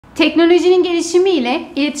Teknolojinin gelişimiyle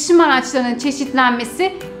iletişim araçlarının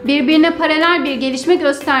çeşitlenmesi birbirine paralel bir gelişme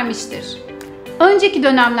göstermiştir. Önceki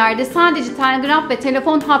dönemlerde sadece telgraf ve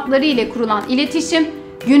telefon hatları ile kurulan iletişim,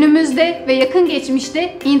 günümüzde ve yakın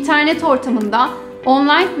geçmişte internet ortamında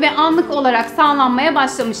online ve anlık olarak sağlanmaya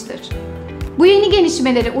başlamıştır. Bu yeni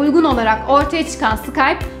gelişmelere uygun olarak ortaya çıkan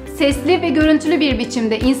Skype, sesli ve görüntülü bir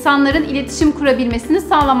biçimde insanların iletişim kurabilmesini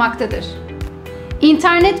sağlamaktadır.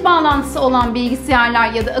 İnternet bağlantısı olan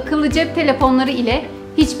bilgisayarlar ya da akıllı cep telefonları ile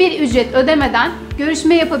hiçbir ücret ödemeden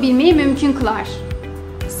görüşme yapabilmeyi mümkün kılar.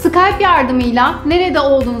 Skype yardımıyla nerede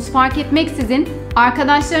olduğunuz fark etmeksizin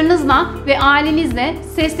arkadaşlarınızla ve ailenizle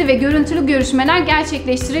sesli ve görüntülü görüşmeler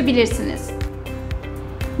gerçekleştirebilirsiniz.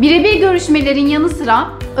 Birebir görüşmelerin yanı sıra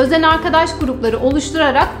özel arkadaş grupları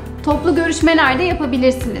oluşturarak toplu görüşmeler de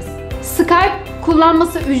yapabilirsiniz. Skype,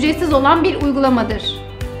 kullanması ücretsiz olan bir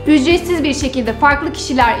uygulamadır. Ücretsiz bir şekilde farklı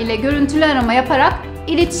kişiler ile görüntülü arama yaparak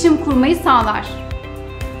iletişim kurmayı sağlar.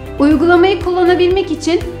 Uygulamayı kullanabilmek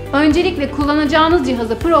için öncelikle kullanacağınız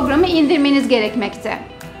cihazı programı indirmeniz gerekmekte.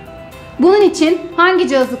 Bunun için hangi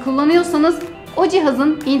cihazı kullanıyorsanız o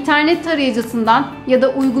cihazın internet tarayıcısından ya da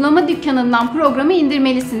uygulama dükkanından programı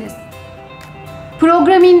indirmelisiniz.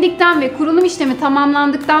 Program indikten ve kurulum işlemi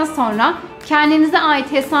tamamlandıktan sonra kendinize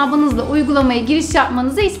ait hesabınızla uygulamaya giriş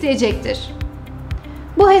yapmanızı isteyecektir.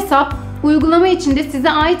 Bu hesap, uygulama içinde size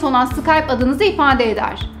ait olan Skype adınızı ifade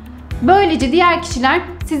eder. Böylece diğer kişiler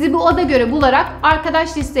sizi bu ada göre bularak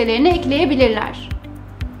arkadaş listelerine ekleyebilirler.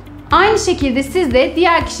 Aynı şekilde siz de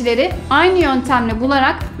diğer kişileri aynı yöntemle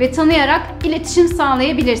bularak ve tanıyarak iletişim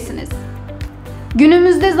sağlayabilirsiniz.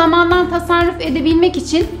 Günümüzde zamandan tasarruf edebilmek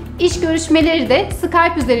için iş görüşmeleri de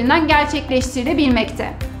Skype üzerinden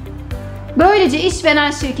gerçekleştirilebilmekte. Böylece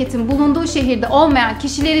işveren şirketin bulunduğu şehirde olmayan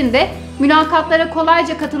kişilerin de mülakatlara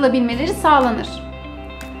kolayca katılabilmeleri sağlanır.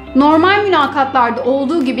 Normal mülakatlarda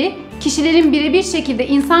olduğu gibi kişilerin birebir şekilde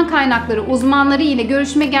insan kaynakları uzmanları ile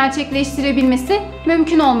görüşme gerçekleştirebilmesi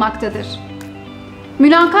mümkün olmaktadır.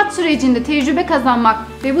 Mülakat sürecinde tecrübe kazanmak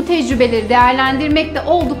ve bu tecrübeleri değerlendirmek de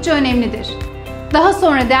oldukça önemlidir. Daha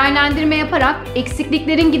sonra değerlendirme yaparak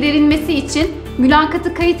eksikliklerin giderilmesi için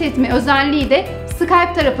mülakatı kayıt etme özelliği de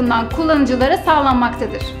Skype tarafından kullanıcılara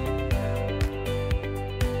sağlanmaktadır.